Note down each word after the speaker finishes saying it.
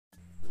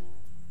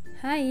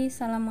Hai,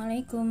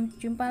 assalamualaikum.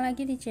 Jumpa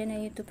lagi di channel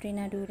YouTube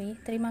Dari.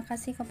 Terima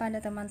kasih kepada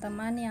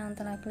teman-teman yang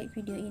telah klik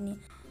video ini.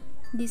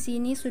 Di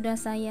sini sudah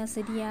saya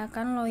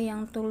sediakan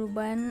loyang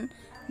tulban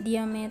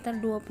diameter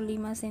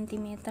 25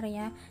 cm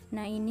ya.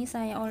 Nah, ini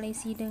saya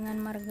olesi dengan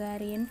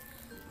margarin.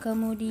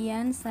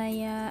 Kemudian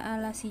saya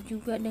alasi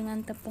juga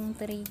dengan tepung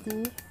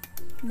terigu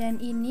dan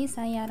ini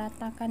saya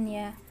ratakan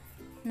ya.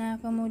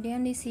 Nah,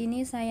 kemudian di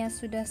sini saya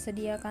sudah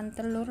sediakan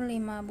telur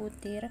 5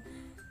 butir.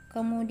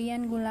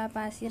 Kemudian gula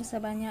pasir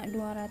sebanyak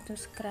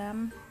 200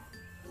 gram.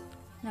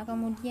 Nah,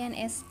 kemudian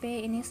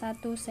SP ini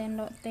 1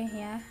 sendok teh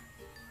ya.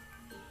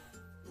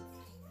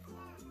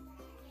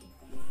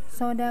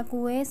 Soda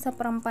kue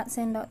 1/4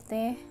 sendok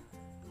teh.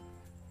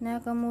 Nah,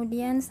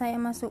 kemudian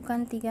saya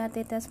masukkan 3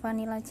 tetes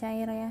vanila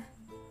cair ya.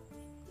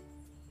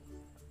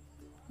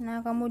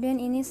 Nah,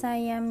 kemudian ini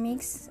saya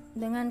mix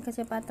dengan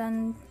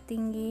kecepatan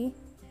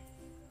tinggi.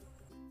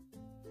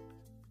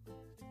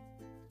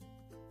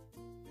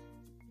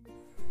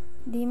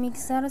 Di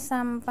mixer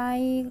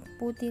sampai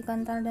putih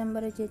kental dan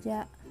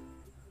berjejak.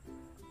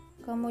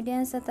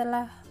 Kemudian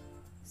setelah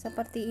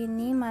seperti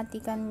ini,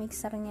 matikan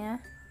mixernya.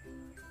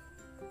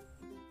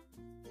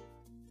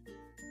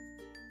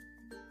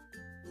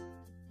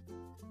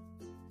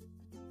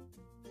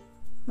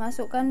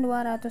 Masukkan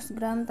 200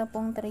 gram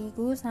tepung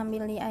terigu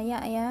sambil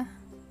diayak ya.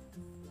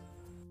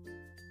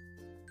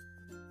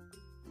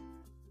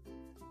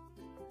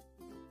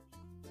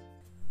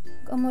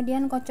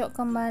 Kemudian kocok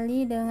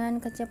kembali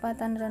dengan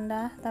kecepatan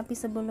rendah, tapi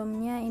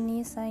sebelumnya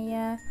ini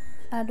saya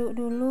aduk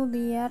dulu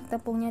biar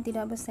tepungnya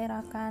tidak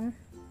berserakan.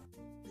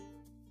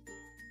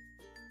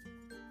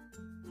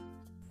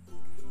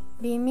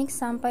 Dimix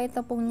sampai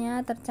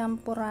tepungnya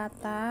tercampur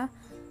rata.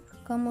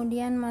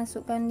 Kemudian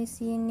masukkan di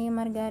sini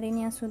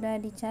margarin yang sudah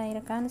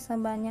dicairkan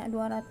sebanyak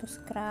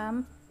 200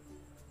 gram.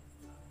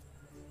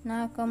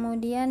 Nah,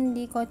 kemudian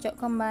dikocok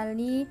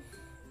kembali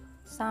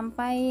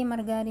sampai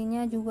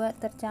margarinnya juga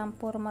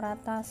tercampur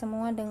merata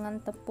semua dengan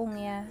tepung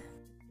ya.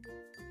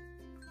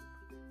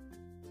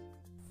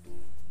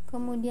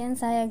 Kemudian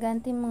saya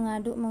ganti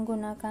mengaduk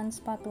menggunakan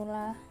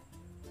spatula.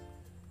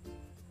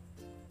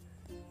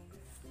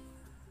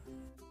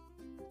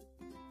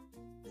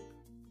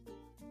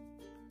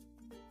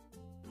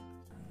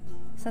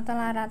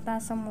 Setelah rata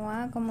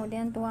semua,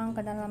 kemudian tuang ke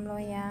dalam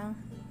loyang.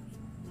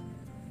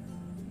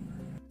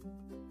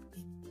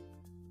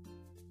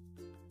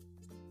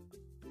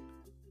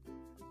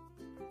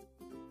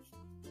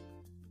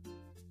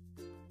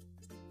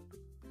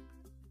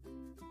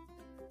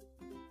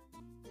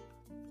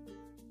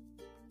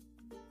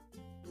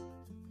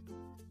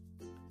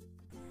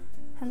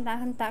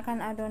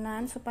 Hentak-hentakkan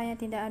adonan supaya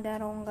tidak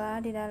ada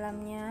rongga di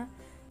dalamnya.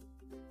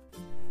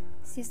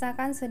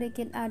 Sisakan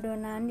sedikit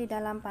adonan di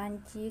dalam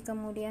panci,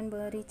 kemudian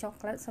beri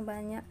coklat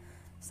sebanyak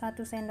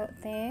 1 sendok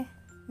teh.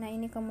 Nah,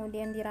 ini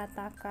kemudian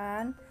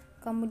diratakan.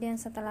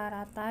 Kemudian setelah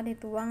rata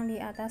dituang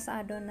di atas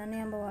adonan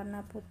yang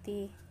berwarna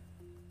putih.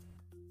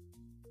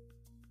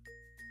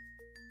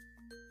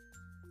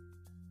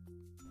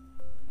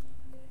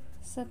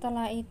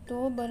 Setelah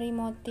itu beri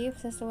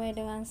motif sesuai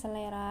dengan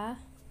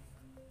selera.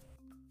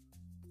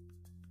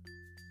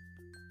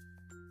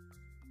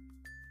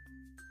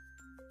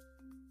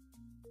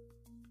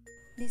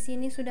 Di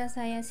sini sudah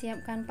saya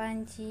siapkan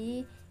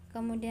panci,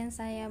 kemudian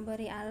saya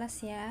beri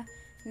alas ya.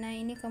 Nah,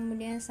 ini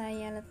kemudian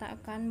saya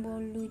letakkan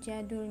bolu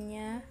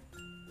jadulnya.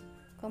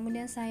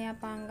 Kemudian saya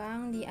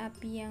panggang di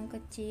api yang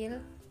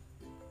kecil.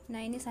 Nah,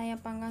 ini saya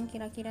panggang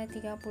kira-kira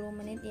 30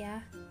 menit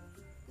ya.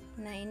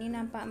 Nah, ini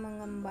nampak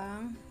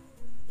mengembang.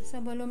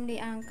 Sebelum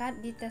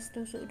diangkat dites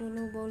tusuk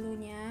dulu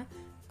bolunya.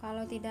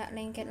 Kalau tidak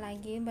lengket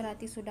lagi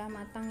berarti sudah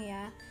matang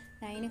ya.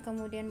 Nah, ini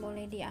kemudian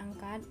boleh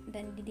diangkat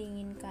dan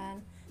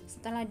didinginkan.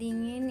 Setelah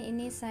dingin,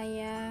 ini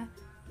saya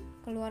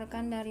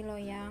keluarkan dari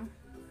loyang.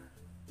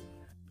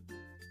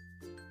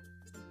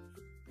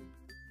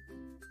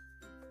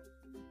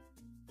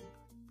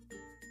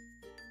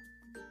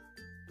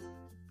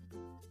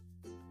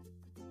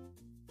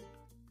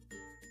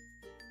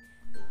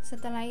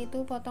 Setelah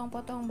itu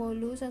potong-potong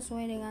bolu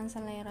sesuai dengan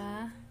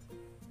selera.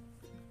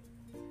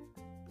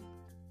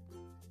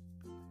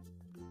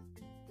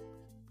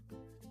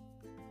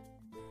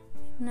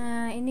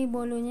 Nah, ini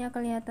bolunya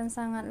kelihatan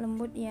sangat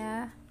lembut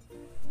ya.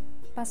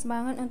 Pas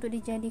banget untuk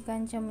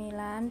dijadikan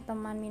camilan,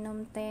 teman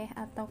minum teh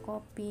atau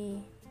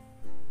kopi.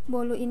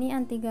 Bolu ini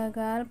anti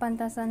gagal,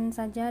 pantasan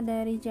saja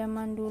dari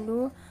zaman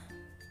dulu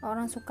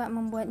orang suka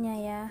membuatnya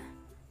ya.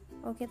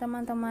 Oke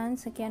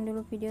teman-teman, sekian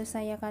dulu video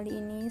saya kali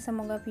ini.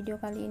 Semoga video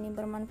kali ini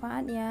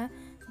bermanfaat ya.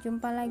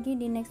 Jumpa lagi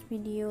di next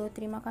video.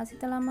 Terima kasih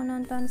telah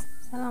menonton.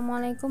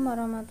 Assalamualaikum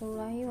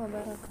warahmatullahi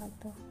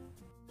wabarakatuh.